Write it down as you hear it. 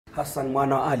Hassan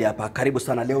Mwana Ali hapa, karibu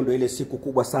sana. Leo ndio ile siku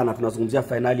kubwa sana, tunazungumzia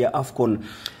finali ya AFCON.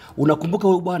 Unakumbuka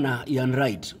huyu bwana Ian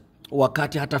Wright,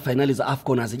 wakati hata finali za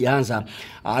AFCON hazijaanza,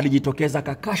 alijitokeza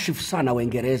kakashifu sana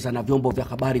Waingereza na vyombo vya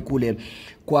habari kule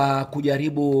kwa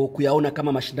kujaribu kuyaona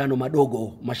kama mashindano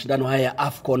madogo, mashindano haya ya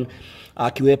AFCON,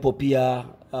 akiwepo pia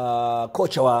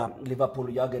kocha wa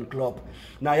Liverpool Jurgen Klopp.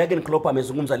 Na Jurgen Klopp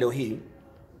amezungumza leo hii,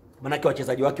 manake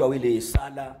wachezaji wake wawili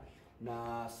Salah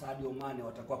na Sadio Mane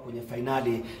watakuwa kwenye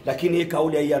finali, lakini hii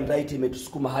kauli ya Ian Wright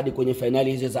imetusukuma hadi kwenye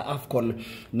finali hizi za AFCON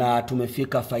na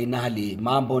tumefika finali.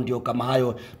 Mambo ndio kama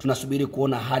hayo, tunasubiri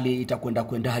kuona hali itakwenda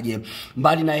kwendaje.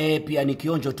 Mbali na yeye pia ni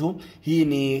kionjo tu. Hii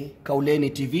ni Kauleni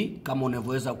TV, kama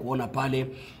unavyoweza kuona pale.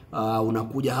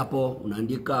 Unakuja hapo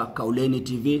unaandika Kauleni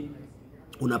TV,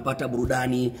 unapata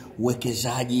burudani,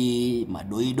 uwekezaji,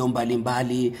 madoido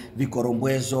mbalimbali,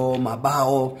 vikorombwezo,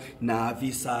 mabao na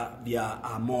visa vya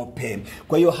amope.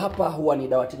 Kwa hiyo hapa huwa ni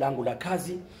dawati langu la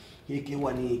kazi, hiki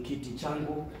huwa ni kiti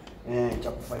changu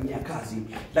cha kufanyia kazi.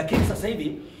 Lakini sasa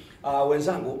hivi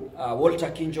wenzangu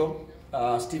Walter Kinjo,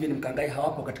 Steven Mkangai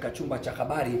hawapo katika chumba cha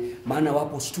habari, maana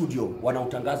wapo studio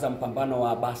wanaotangaza mpambano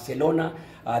wa Barcelona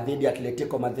dhidi ya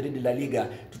Atletico Madrid La Liga.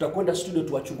 Tutakwenda studio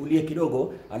tuwachungulie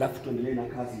kidogo, alafu tuendelee na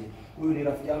kazi. Huyu ni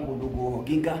rafiki yangu ndugu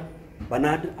Ginga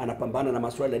Banad, anapambana na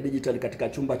masuala ya digital katika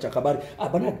chumba cha habari.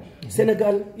 Banad,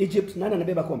 Senegal, Egypt, nani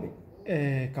anabeba kombe?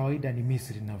 Kawaida ni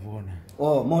Misri ninavyoona.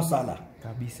 Mo Salah.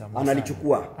 Kabisa.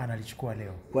 Analichukua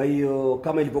leo. Kwa hiyo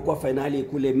kama ilivyokuwa finali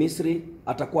kule Misri,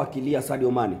 atakuwa akilia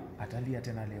Sadio Mane. Atalia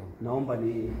tena leo. Naomba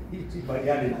ni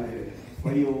itibaliane na wewe.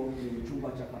 Kwa hiyo ni chumba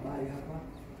cha habari hapa.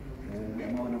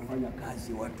 Jamaa wanafanya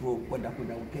kazi, watu kwenda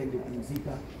weekend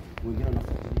kupumzika, wengine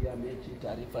wanafuatilia mechi,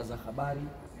 taarifa za habari.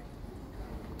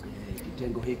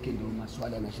 Kitengo hiki ndio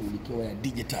masuala yanashughulikiwa ya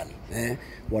digital.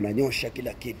 Wananyosha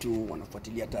kila kitu,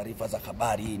 wanafuatilia taarifa za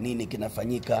habari, nini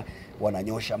kinafanyika,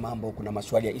 wananyosha mambo. Kuna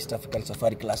masuala ya East African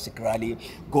Safari Classic Rally,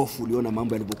 golf, uliona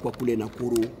mambo yalivyokuwa kule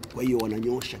Nakuru. Kwa hiyo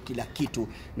wananyosha kila kitu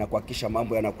na kuhakikisha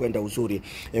mambo yanakwenda uzuri.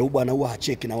 Bwana huwa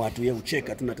hacheki na watu, yeye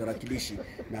ucheka tu na tarakilishi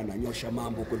na ananyosha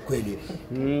mambo kwa kweli.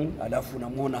 Alafu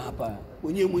namuona hapa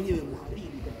mwenyewe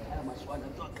mhariri katika masuala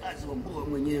ya kazi wa mboa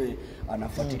mwenyewe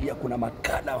anafuatilia. Kuna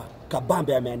makala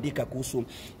kabambe ameandika kuhusu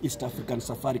East African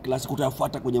Safari Classic,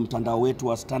 utafuata kwenye mtandao wetu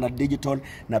wa Standard Digital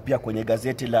na pia kwenye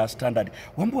gazeti la Standard.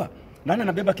 Wambua, nani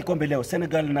anabeba kikombe leo,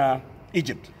 Senegal na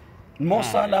Egypt? Mo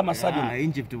Salah ama Sadio?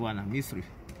 Egypt bwana, Misri.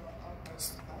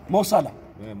 Mo Salah.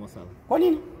 Mo Salah. Kwa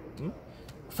nini?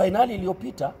 Finali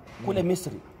iliyopita kule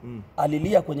Misri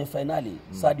alilia kwenye finali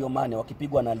Sadio Mane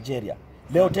wakipigwa na Algeria.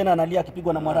 Leo tena analia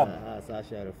akipigwa na Mwarabu.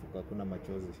 Sasa arefuka, kuna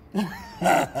machozi.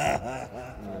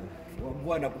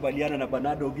 Wambua nakubaliana na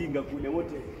Banado Ginga kule,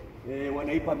 wote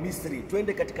wanaipa Misri.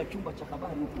 Twende katika chumba cha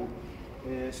habari huko,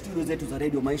 studio zetu za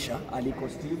Radio Maisha, aliko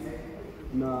Steve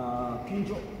na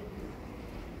Kinjo.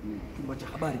 Chumba cha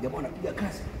habari jamaa wanapiga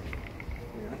kazi,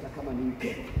 hata kama ni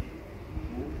mke.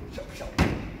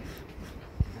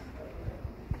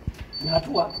 Ni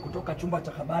hatua kutoka chumba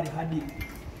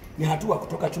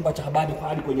cha habari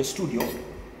hadi kwenye studio.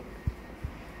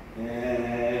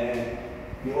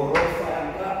 Ni orofa ya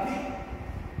ngapi?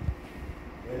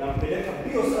 Nampeleka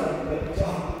bio sana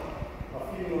kwa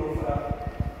afili orofa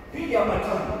pili ama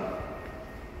tano.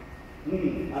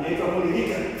 Anaitwa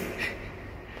Monica.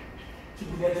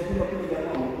 Chukua kule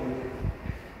jamaa mmoja.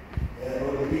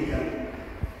 Monica.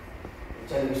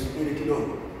 Acha nisubiri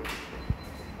kidogo.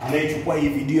 Anayechukua hii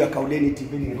video ya Kauleni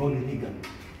TV ni Ronnie Ligan.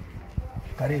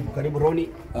 Karibu Ronnie.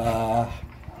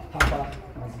 Hapa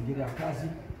mazingira ya kazi,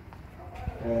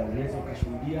 unaweza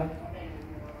ukashuhudia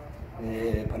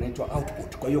panaitwa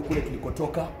output. Kwa hiyo kule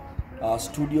tulikotoka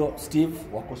studio, Steve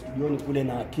wako studioni kule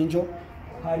na Kinjo.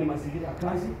 Haya ni mazingira ya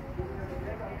kazi.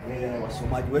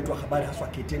 Wasomaji wetu wa habari haswa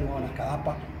KTN wao wanakaa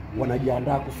hapa,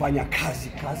 wanajiandaa kufanya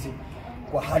kazi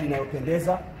kwa hali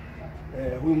inayopendeza.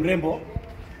 Huyu mrembo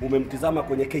umemtizama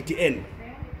kwenye KTN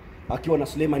akiwa na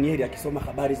Suleiman Yeri akisoma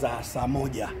habari za saa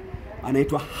 1,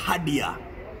 anaitwa Hadia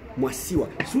Mwasiwa.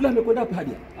 Sula amekwenda wapi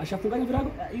Hadia? Ashafunganya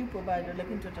virago? Yupo bado,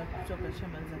 lakini tutatoka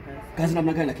shamaliza kazi. Kazi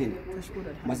namna gani lakini? Tashukuru.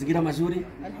 Mazingira mazuri?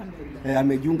 Alhamdulillah.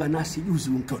 Amejiunga nasi juzi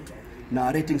mtoto.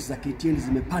 Na ratings za KTN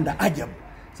zimepanda ajabu.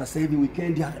 Sasa hivi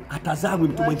weekend hatazamwi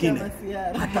mtu mwingine.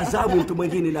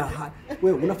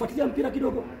 Wewe unafuatilia mpira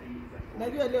kidogo?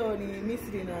 Najua leo ni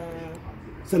Misri na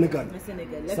Senegal.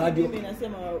 Lakini mimi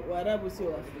nasema Waarabu sio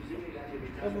Waafrika.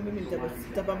 Hapo mimi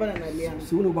nitapambana na Liam.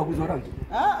 Si una ubaguzi wa rangi?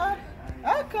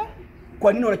 Aka.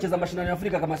 Kwa nini wanacheza mashindano ya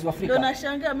Afrika kama si Afrika? Ndio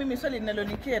nashangaa mimi, swali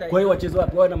linalonikera. Kwa hiyo wacheze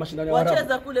wapi wao na mashindano ya Waarabu?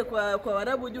 Wacheza kule kwa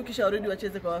Waarabu juu kisha warudi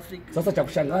wacheze kwa Afrika. Sasa cha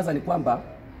kushangaza ni kwamba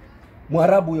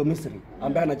Mwarabu huyo Misri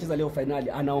ambaye anacheza leo finali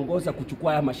anaongoza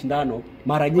kuchukua haya mashindano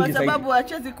mara nyingi zaidi. Kwa sababu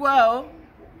hachezi kwao.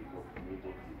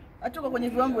 Atoka kwenye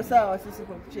viwango sawa sisi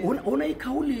kwa kucheza. Una hii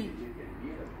kauli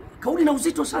na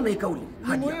uzito sana hii kauli.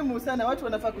 Muhimu sana, watu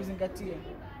wanafaa kuzingatia.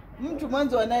 Mtu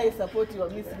mwanzo anaye support wa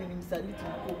Misri ni msaliti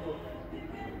mkubwa.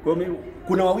 Kwa mimi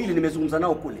kuna wawili nimezungumza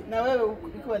nao kule. Na wewe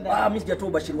uko ndani. Mimi sijatoa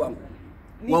ubashiri wangu.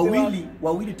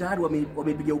 Wawili tayari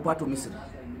wamepiga upato Misri.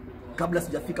 Kabla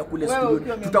sijafika kule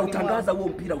studio tutautangaza huo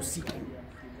mpira usiku.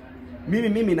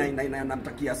 Mimi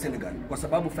namtakia Senegal kwa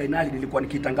sababu finali nilikuwa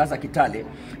nikitangaza Kitale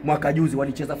mwaka juzi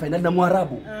walicheza finali na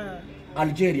Mwarabu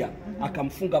Algeria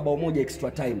akamfunga bao moja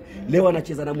extra time. Leo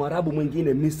anacheza na Mwarabu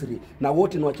mwingine Misri na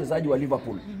wote ni wachezaji wa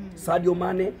Liverpool. Sadio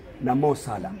Mane na Mo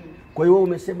Salah. Kwa hiyo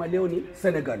umesema leo ni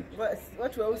Senegal.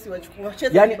 Watu weusi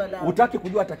wacheza yani, utaki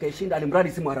kujua atakayeshinda alimradi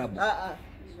si Mwarabu.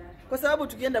 Kwa sababu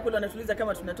tukienda kule wanatuliza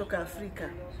kama tunatoka Afrika.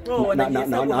 Wao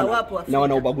wanajihesabu hawapo Afrika. Na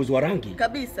wana ubaguzi wa rangi.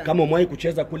 Kabisa. Kama umewahi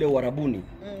kucheza kule Uarabuni.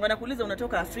 Wanakuuliza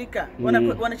unatoka Afrika.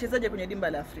 Wanachezaje kwenye dimba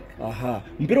la Afrika?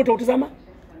 Mpira utautazama?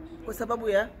 Kwa sababu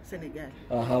ya Senegal.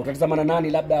 Utatazama na nani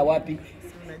labda wapi?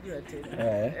 Unajua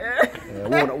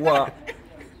tena. Huwa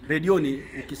redioni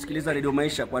ukisikiliza Radio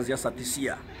Maisha kuanzia saa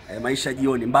 9 Maisha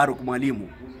jioni Mbaruk mwalimu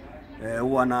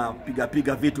huwa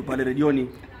anapiga vitu pale redioni.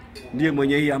 Ndiye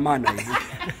mwenye hii amana hivi.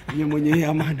 Ndiye mwenye hii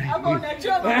amana. Hapo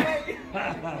unachoma wewe.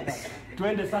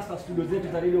 Twende sasa studio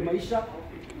zetu za Radio Maisha.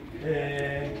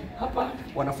 Hapa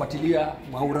wanafuatilia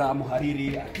Maura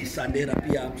Muhariri, Akisa Ndera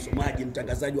pia msomaji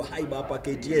mtangazaji wa haiba hapa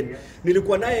KTN.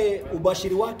 Nilikuwa naye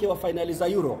ubashiri wake wa finali za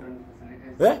Euro.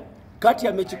 Kati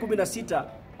ya mechi 16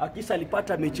 Akisa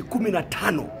alipata mechi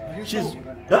 15.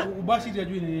 Ubashiri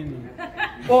hajui ni nini.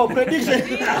 Prediction.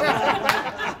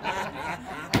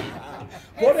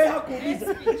 Kore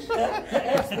hakuuliza.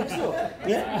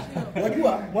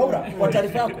 Wajua Maura kwa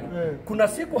taarifa yako kuna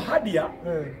siku Hadia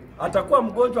atakuwa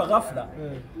mgonjwa ghafla.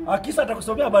 Akisa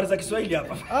atakusomea habari za Kiswahili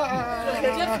hapa.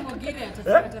 Jeff Mugire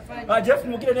atafanya. Jeff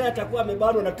Mugire naye atakuwa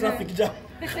amebanwa na traffic jam.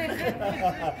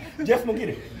 Jeff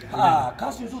Mugire.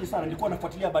 Kasi nzuri sana. Nilikuwa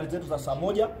nafuatilia habari zetu za saa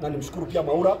 1 na nimshukuru pia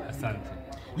Maura. Asante.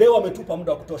 Leo ametupa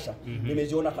muda wa kutosha.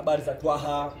 Nimeziona habari za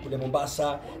Twaha kule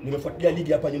Mombasa, nimefuatilia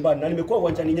ligi hapa nyumbani na nimekuwa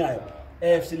uwanjani Nyayo.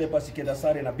 AFC Leopards kenda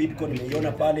sare na Bidco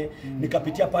nimeiona pale,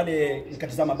 nikapitia pale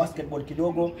nikatazama basketball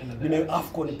kidogo,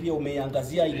 AFCON pia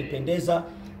umeiangazia ilipendeza.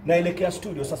 Naelekea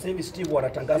studio sasa hivi Steve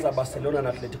wanatangaza Barcelona na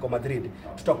Atletico Madrid.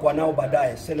 Tutakuwa nao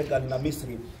baadaye Senegal na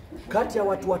Misri. Kati ya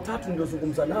watu watatu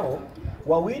niliozungumza nao,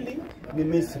 wawili ni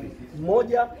Misri,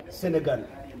 mmoja Senegal.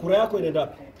 Kura yako inaenda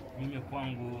wapi? Mimi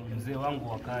kwangu mzee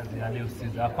wangu wa kazi leo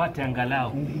siza apate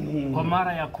angalau kwa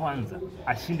mara ya kwanza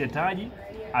ashinde taji,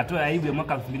 atoe aibu ya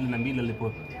mwaka 2002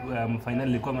 alipo finali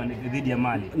ilikuwa dhidi ya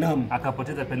Mali.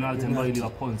 Akapoteza penalty ambayo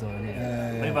iliwaponza wale.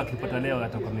 Kwa hivyo akipata leo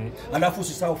atakuwa alafu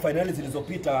usisahau finali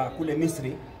zilizopita kule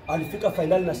Misri alifika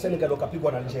finali na Senegal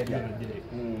wakapigwa na Algeria.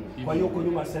 Kwa hiyo huko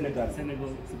nyuma Senegal.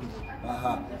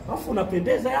 Alafu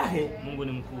unapendeza yahe. Mungu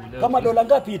ni mkuu. Kama dola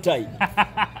ngapi itai?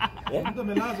 Mtu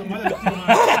amelazo mali.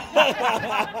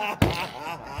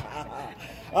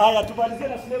 Tumalizie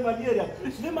na Suleiman Yeri.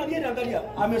 Suleiman Yeri angalia,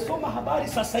 amesoma habari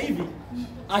sasa hivi,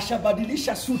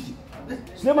 ashabadilisha suti.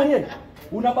 Suleiman Yeri,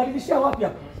 unabadilisha wapi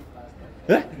hapa?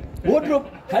 Wardrobe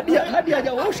hadi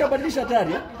hajaosha badilisha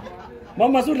tayari.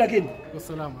 Mama mazuri lakini.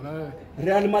 Salama na wewe.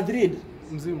 Real Madrid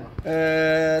mzima.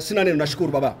 Sina neno,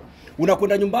 nashukuru baba.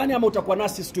 Unakwenda nyumbani ama utakuwa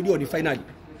nasi studioni finali?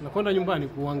 Nakwenda nyumbani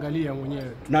kuangalia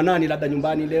mwenyewe. Na nani labda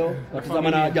nyumbani leo?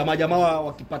 Watazama na jamaa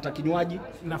wakipata kinywaji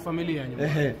na familia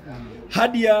nyumbani.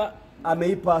 Hadia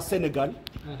ameipa Senegal.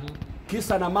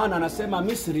 Kisa na maana anasema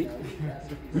Misri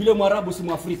yule Mwarabu si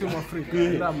Mwafrika.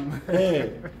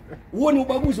 Huo ni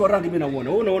ubaguzi wa rangi mimi naona.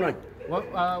 Wewe unaonaje?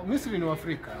 Misri ni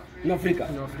Afrika. Ni Afrika.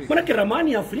 Maana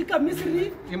ramani ya Afrika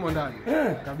Misri imo ndani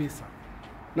kabisa.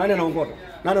 Nani anaongoza?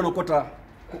 Nani anakota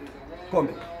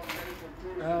kombe?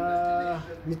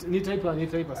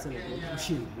 Nitaipa Senegal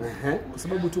ushindi. Kwa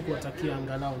sababu tu kuwatakia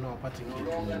angalau na wapate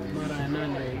kitu. Mara ya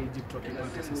 8 Egypt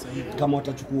wakipata sasa hivi. Kama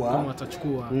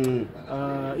watachukua.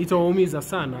 Itawaumiza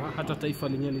sana, hata taifa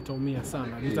lenyewe litaumia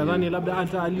sana. Nitadhani labda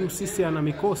hata Aliou Cisse ana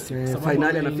mikosi kwa sababu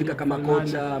finali anafika kama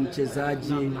kocha,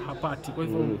 mchezaji na hapati. Kwa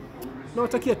hivyo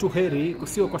nawatakia tu heri,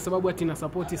 sio kwa sababu ati na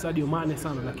support Sadio Mane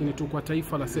sana, lakini tu kwa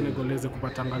taifa la Senegal liweze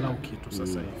kupata angalau kitu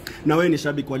sasa hivi. Na wewe ni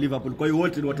shabiki wa Liverpool, kwa hiyo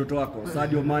wote ni watoto wako.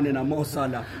 Sadio Mane na Mo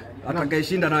Salah,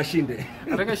 atakayeshinda na ashinde.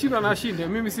 Atakayeshinda na ashinde.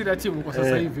 Mimi si timu kwa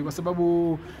sasa hivi kwa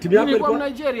sababu timu yako ilikuwa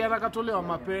Nigeria akatolewa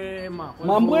mapema.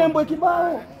 Mambwembwe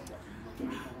kibao.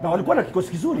 Na walikuwa na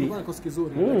kikosi kizuri. Walikuwa na kikosi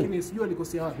kizuri, lakini sijui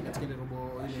walikosea wapi katika ile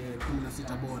robo ile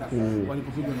 16 bora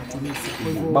walipopigwa na Tunisia.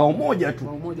 Kwa hivyo bao moja tu.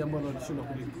 Bao moja ambalo walishindwa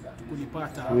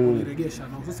kulipata, kuliregesha.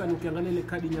 Na hususan ukiangalia ile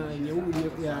kadi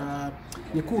ya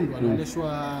nyekundu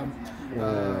anaonyeshwa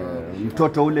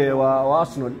mtoto ule wa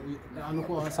Arsenal.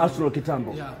 Alikuwa Arsenal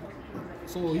kitambo. Yeah.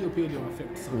 So hiyo pia ndio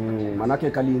affect sana.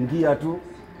 Manake kaliingia tu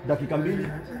dakika 2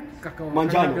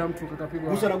 manjano mtu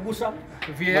kakapigwa gusa na gusa,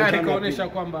 VAR ikaonyesha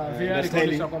kwamba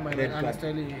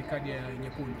anastahili kadi ya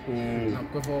nyekundu. Na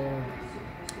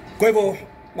kwa hivyo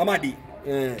Mamadi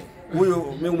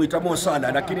huyu mimi muitamo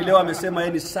sana, lakini leo amesema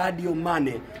yeye ni Sadio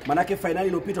Mane, manake finali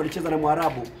iliyopita walicheza na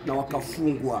Mwarabu na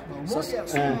wakafungwa. Sasa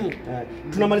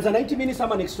tunamaliza 90 minutes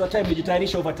ama extra time,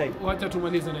 nijitayarisha overtime. Wacha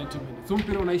tumalize 90 minutes.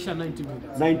 Mpira unaisha 90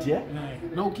 minutes. 90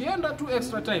 na ukienda tu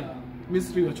extra time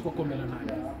Misri wachukua kombe la 8.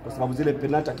 Kwa sababu zile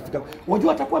penalty akifika.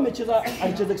 Unajua atakuwa alicheza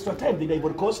extra time dhidi ya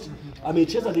Ivory Coast,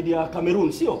 amecheza dhidi ya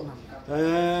Cameroon, sio?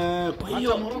 Kwa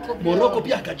hiyo Morocco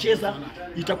pia akacheza,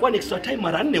 itakuwa ni extra time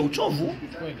mara 4 uchovu.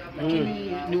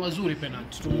 Lakini ni wazuri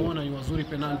penalty. Tumeona ni wazuri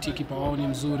penalty, kipa wao ni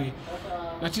mzuri.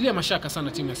 Natilia mashaka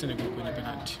sana timu ya Senegal kwenye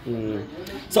penalty.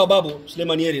 Sawa babu,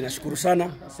 Suleiman Yeri nashukuru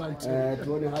sana. Asante.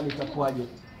 Tuone hali itakuwaje.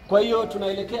 Kwa hiyo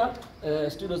tunaelekea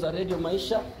studio za Radio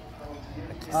Maisha.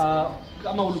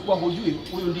 Kama ulikuwa hujui,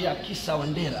 huyu ndiye Akisa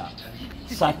Wandera.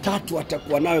 Saa 3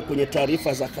 atakuwa nawe kwenye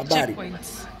taarifa za habari.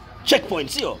 Checkpoint,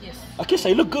 sio? Yes. Akisa,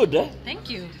 you look good, eh? Thank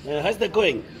you. How's it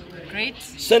going? Great.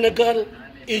 Senegal,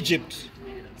 Egypt.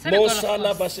 Senegal, Mo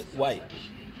Salah, why?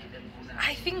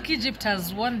 I think Egypt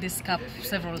has won this cup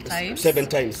several times. 7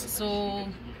 times. So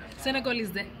Senegal is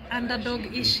the underdog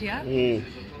each year.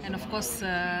 And of course,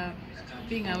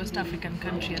 being a West African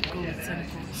country, I'd go with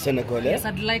Senegal. Senegal, Yes,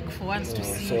 I'd like for once to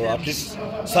see so them. at least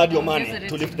Sadio Mane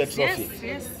to lift the trophy.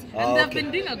 Yes. And they've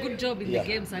been doing a good job in the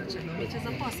games actually.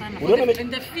 In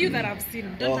the few that I've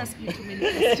seen. Don't ask me too many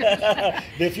questions.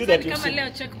 The few that you've kama seen. leo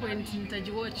checkpoint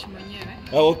nitajiwatch mwenyewe.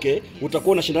 Okay.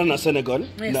 Utakuwa unashindana na Senegal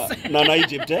na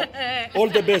Egypt, eh?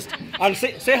 All the best. And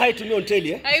say hi to me on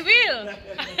telly, eh? I will.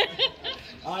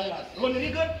 Haya, koni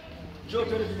Rigon. Njoo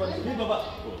tuende baba.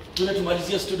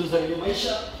 Tunatumalizia studio za Radio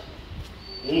Maisha.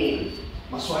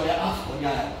 Maswali ya AFCON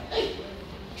haya.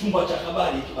 Chumba cha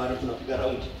habari bado tunapiga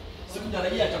raundi.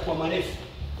 Sikutarajia atakuwa marefu.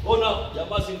 Ona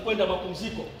jambazi kwenda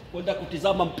mapumziko, kwenda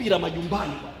kutizama mpira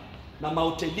majumbani na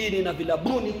mahotelini na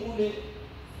vilabuni kule.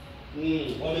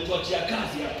 Wametuachia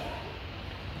kazi hapa.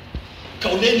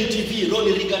 Kauleni TV,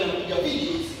 Ronnie Reagan anapiga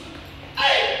videos.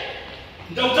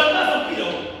 Nitautangaza mpira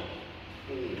huo.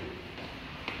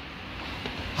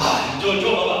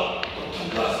 Njoo baba,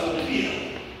 tutangaza mpira.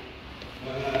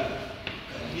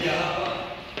 Karibia hapa.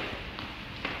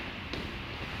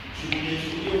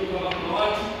 Shughuli kama kuna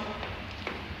watu.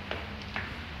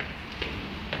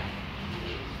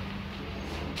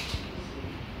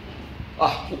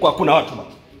 Huko hakuna watu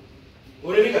bwana.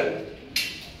 Unaelewa?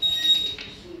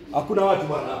 Hakuna watu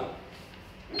bwana.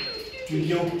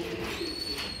 Tuingie huko.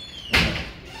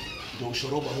 Ndio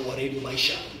ushoroba huu wa Radio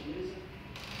Maisha.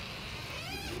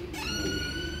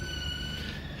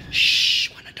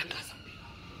 Wanatangaza mpira.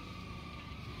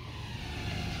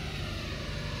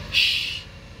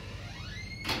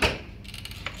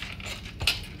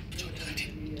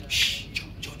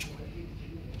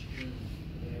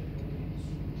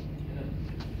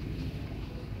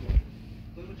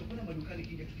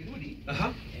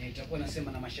 Itakuwa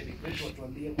nasema na mashabiki wetu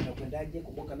watuambie kuna kwendaje.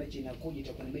 Kumbuka mechi inakuja,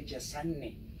 itakuwa ni mechi ya saa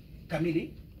 4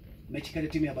 kamili, mechi kati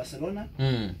ya timu ya Barcelona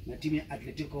na timu ya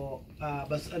Atletico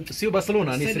sio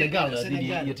Barcelona, ni Senegal dhidi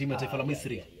ya timu ya taifa la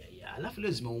Misri. Alafu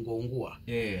leo zimeungua.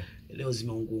 Leo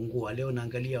zimeungua. Leo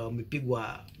naangalia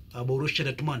wamepigwa Borussia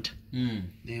Dortmund.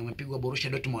 Wamepigwa Borussia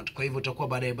Dortmund. Kwa hivyo itakuwa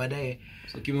baadaye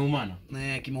So kimeumana.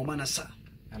 Kimeumana saa.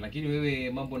 Lakini wewe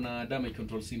mambo na damage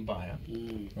control si mbaya.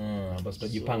 Basi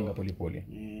tutajipanga polepole.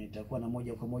 Itakuwa na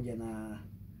moja kwa moja na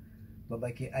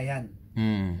babake Ayan.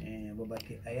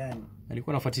 Babake Ayan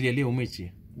alikuwa anafuatilia leo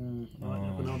mechi.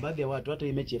 Kuna baadhi ya watu hata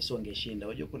hii mechi FC wangeshinda.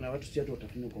 Unajua kuna watu si watu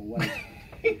watafunika kwa uwanja.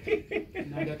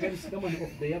 Na ndio kama ni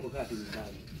off day yako kati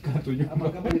nyumbani. Ama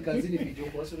kama ni kazini video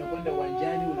kwa sababu unakwenda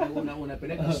uwanjani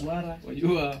unapeleka swara.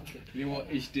 Unajua ni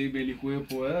HTML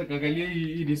kuepo, kakalia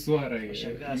hii ni swara hiyo.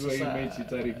 Hii mechi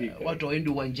tarifika. Watu waende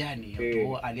uwanjani.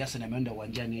 Watu Aliasa ameenda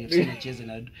uwanjani FC anacheza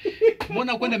na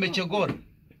mbona kwenda mechi gol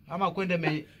ama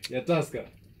kwenda ya Tusker.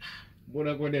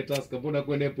 Mbona kwenda Tusker, mbona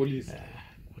kwenda polisi.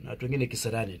 Kuna watu wengine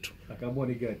kisarani tu. Akaamua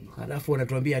ni gani? Alafu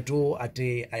wanatuambia tu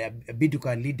ati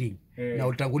Biduka leading na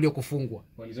utangulia kufungwa.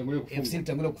 Walitangulia kufunga. FC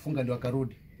tangulia kufunga ndio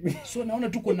akarudi. So naona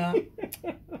tu kuna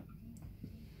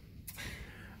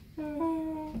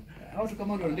Hao tu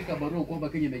kama wanaandika barua kwamba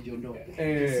Kenya imejiondoa.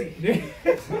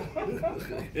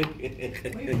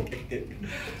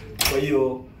 Kwa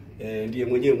hiyo ndiye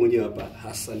mwenyewe hapa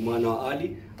Hassan mwana wa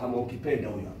Ali, ama ukipenda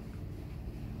huyo.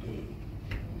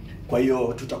 Kwa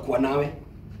hiyo tutakuwa nawe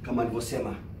kama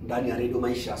nilivyosema ndani ya Radio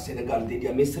Maisha, Senegal dhidi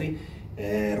ya Misri.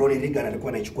 Ronnie Reagan alikuwa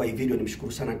anaichukua hii video,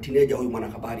 nimshukuru sana teenager huyu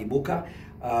mwanahabari Buka.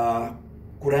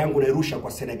 Kura yangu nairusha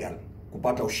kwa Senegal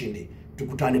kupata ushindi.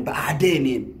 Tukutane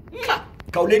baadaye.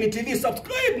 Kauleni TV,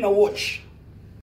 subscribe na watch.